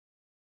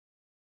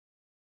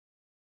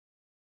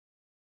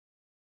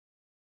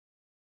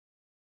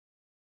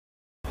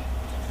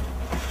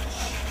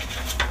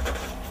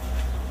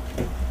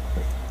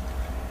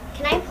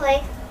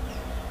play?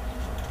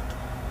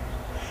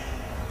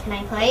 Can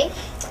I play?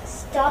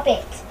 Stop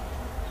it.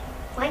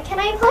 Why can't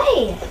I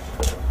play?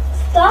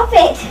 Stop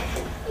it.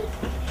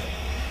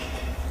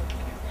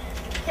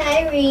 Can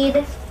I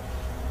read?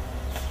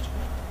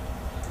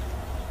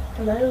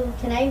 Hello,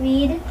 can I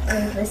read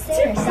or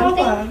listen or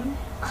something? Problem.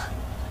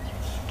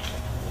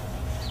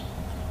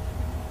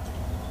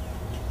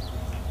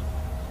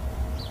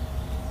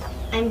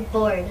 I'm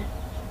bored.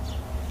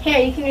 Here,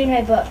 you can read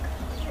my book.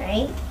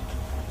 Right?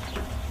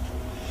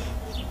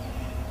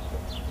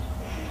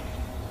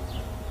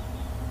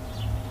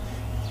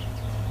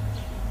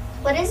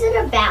 What is it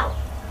about?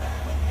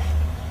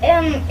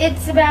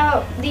 It's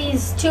about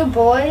these two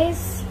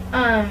boys,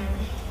 and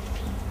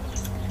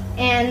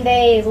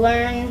they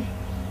learn,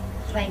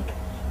 like...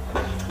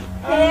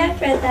 Hey,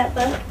 I've read that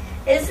book.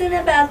 Isn't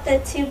it about the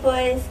two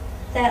boys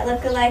that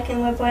look alike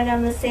and were born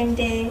on the same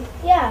day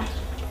Yeah.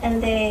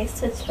 and they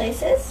switch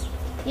places?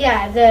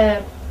 Yeah,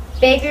 the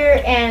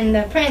beggar and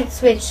the prince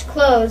switch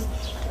clothes,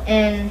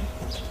 and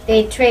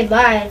they trade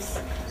lives,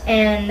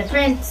 and the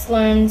prince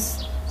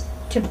learns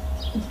to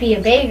be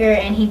a beggar,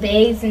 and he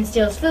begs and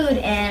steals food,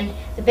 and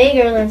the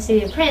beggar learns to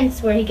be a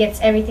prince, where he gets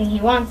everything he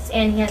wants,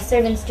 and he has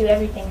servants do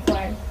everything for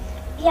him.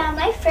 Yeah,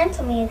 my friend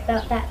told me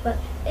about that, but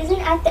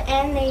isn't at the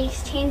end they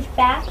exchange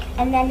back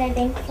and then they're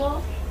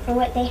thankful for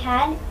what they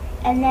had,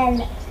 and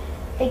then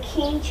the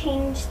king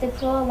changed the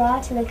cruel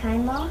law to the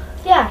kind law?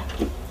 Yeah.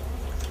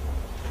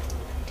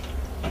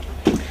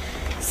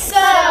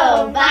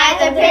 So, buy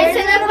The Prince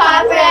and the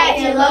Pauper at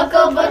your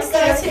local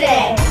bookstore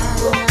today.